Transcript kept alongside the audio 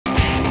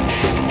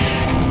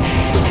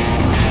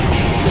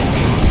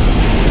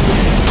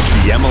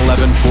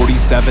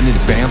M1147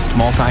 Advanced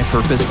Multi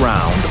Purpose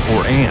round,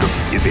 or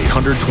AMP, is a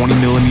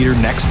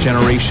 120mm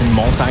next-generation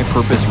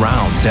multi-purpose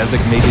round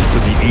designated for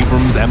the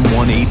ABRAMS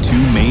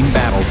M1A2 main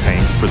battle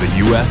tank for the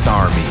U.S.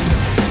 Army.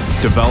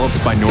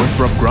 Developed by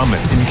Northrop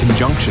Grumman in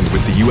conjunction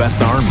with the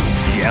U.S. Army,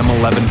 the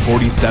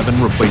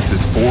M1147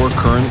 replaces 4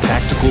 current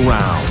tactical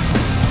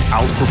rounds,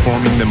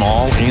 outperforming them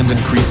all and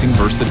increasing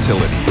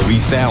versatility,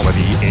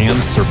 lethality, and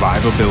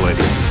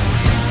survivability.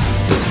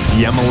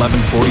 The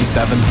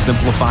M1147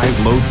 simplifies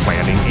load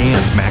planning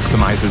and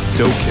maximizes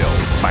stow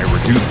kills by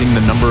reducing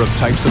the number of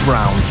types of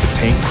rounds the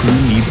tank crew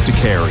needs to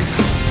carry.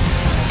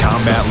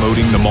 Combat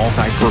loading the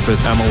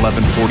multi-purpose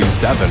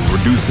M1147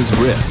 reduces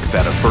risk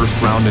that a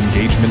first-round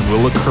engagement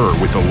will occur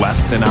with a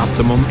less than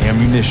optimum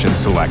ammunition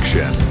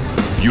selection.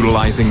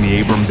 Utilizing the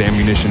Abrams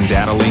ammunition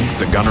data link,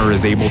 the gunner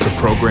is able to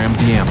program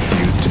the amp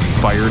fuse to be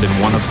fired in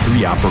one of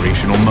 3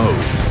 operational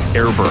modes: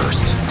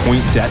 airburst,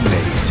 point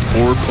detonate,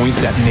 or point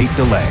detonate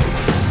delay.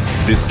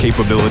 This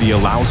capability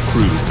allows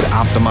crews to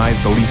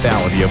optimize the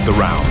lethality of the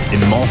round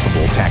in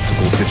multiple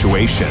tactical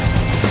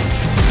situations.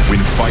 When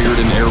fired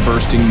in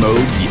airbursting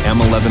mode, the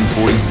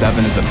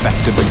M1147 is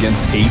effective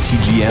against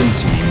ATGM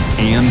teams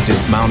and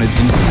dismounted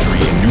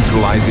infantry in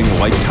neutralizing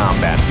light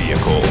combat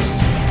vehicles.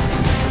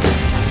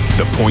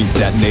 The point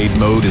detonate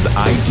mode is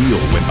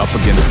ideal when up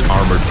against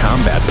armored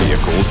combat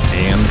vehicles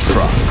and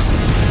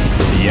trucks.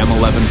 The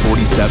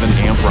M1147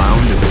 amp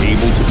round is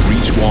able to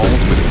breach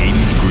walls with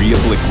 80°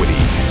 obliquity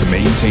to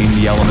maintain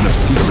the element of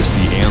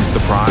secrecy and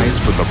surprise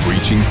for the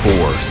breaching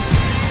force.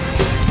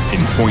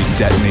 In point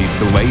detonate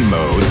delay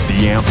mode,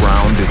 the amp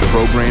round is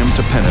programmed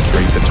to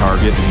penetrate the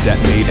target and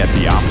detonate at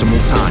the optimal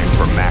time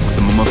for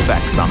maximum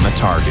effects on the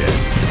target.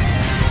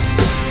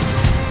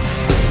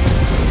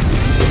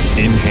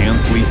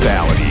 Enhanced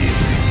lethality,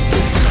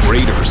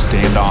 greater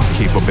standoff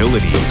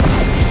capability,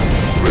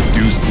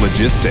 reduced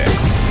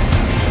logistics.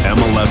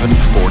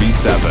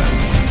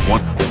 M1147.